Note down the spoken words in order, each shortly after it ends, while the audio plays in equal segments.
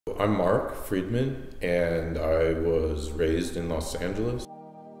I'm Mark Freedman, and I was raised in Los Angeles.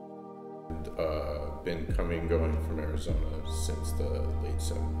 And been coming going from Arizona since the late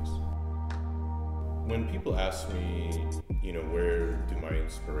 70s. When people ask me, where do my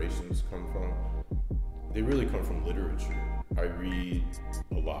inspirations come from? They really come from literature. I read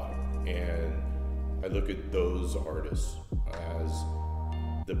a lot, and I look at those artists as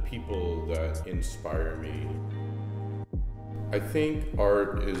the people that inspire me. I think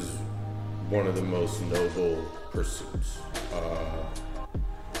art is one of the most noble pursuits.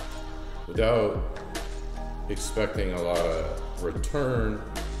 Without expecting a lot of return,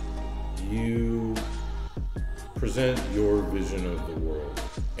 you present your vision of the world,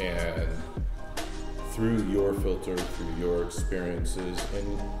 and through your filter, through your experiences,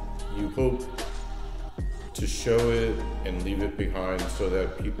 and you hope to show it and leave it behind so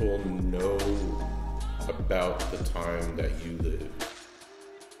that people know about the time that you live.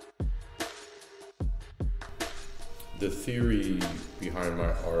 The theory behind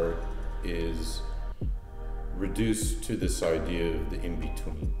my art is reduced to this idea of the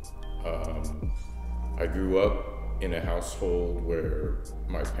in-between. I grew up in a household where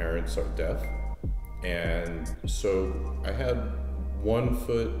my parents are deaf, and so I had one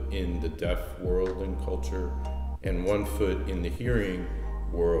foot in the deaf world and culture and one foot in the hearing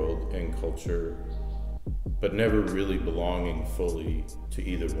world and culture, but never really belonging fully to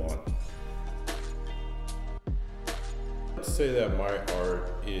either one. Let's say that my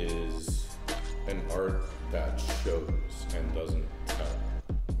art is an art that shows and doesn't tell,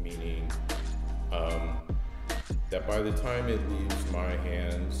 meaning that by the time it leaves my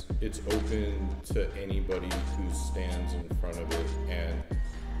hands, it's open to anybody who stands in front of it, and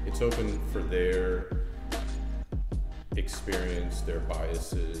it's open for their experience, their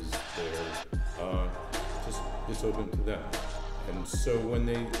biases, it's open to them. And so when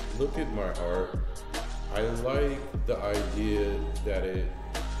they look at my art, I like the idea that it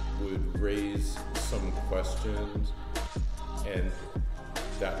would raise some questions and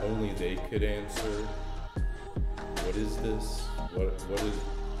that only they could answer. What is this?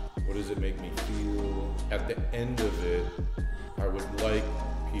 What does it make me feel? At the end of it, I would like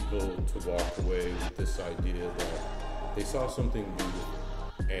people to walk away with this idea that they saw something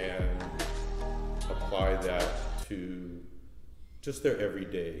beautiful and apply that to just their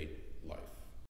everyday